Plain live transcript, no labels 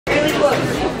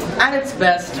At its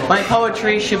best, my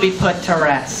poetry should be put to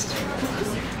rest.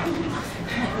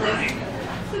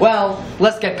 Well,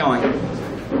 let's get going.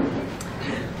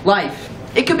 Life.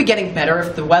 It could be getting better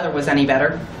if the weather was any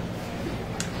better.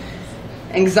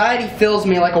 Anxiety fills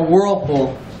me like a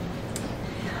whirlpool.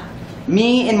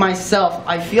 Me and myself,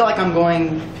 I feel like I'm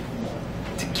going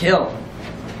to kill.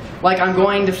 Like I'm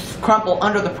going to crumple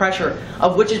under the pressure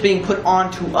of which is being put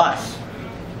onto us.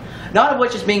 Not of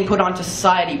which is being put onto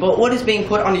society, but what is being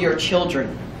put onto your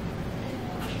children.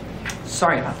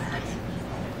 Sorry about that.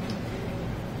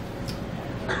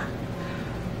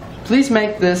 Please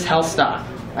make this hell stop.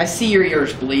 I see your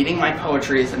ears bleeding. My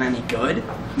poetry isn't any good.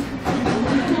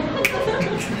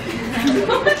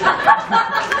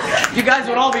 You guys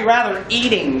would all be rather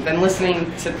eating than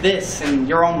listening to this in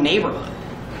your own neighborhood.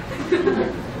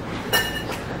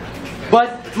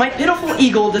 But my pitiful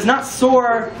eagle does not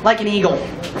soar like an eagle.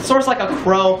 It soars like a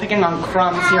crow, picking on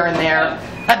crumbs here and there.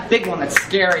 That big one that's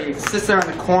scary sits there in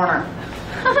the corner.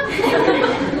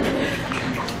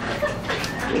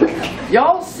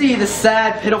 Y'all see the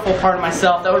sad, pitiful part of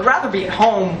myself that would rather be at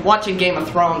home watching Game of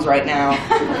Thrones right now.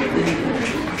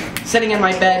 Sitting in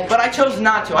my bed, but I chose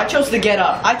not to. I chose to get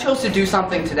up. I chose to do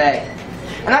something today.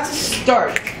 And that's a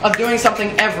start of doing something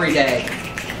every day.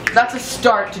 That's a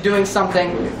start to doing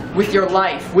something with your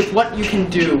life, with what you can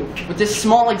do, with this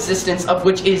small existence of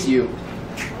which is you.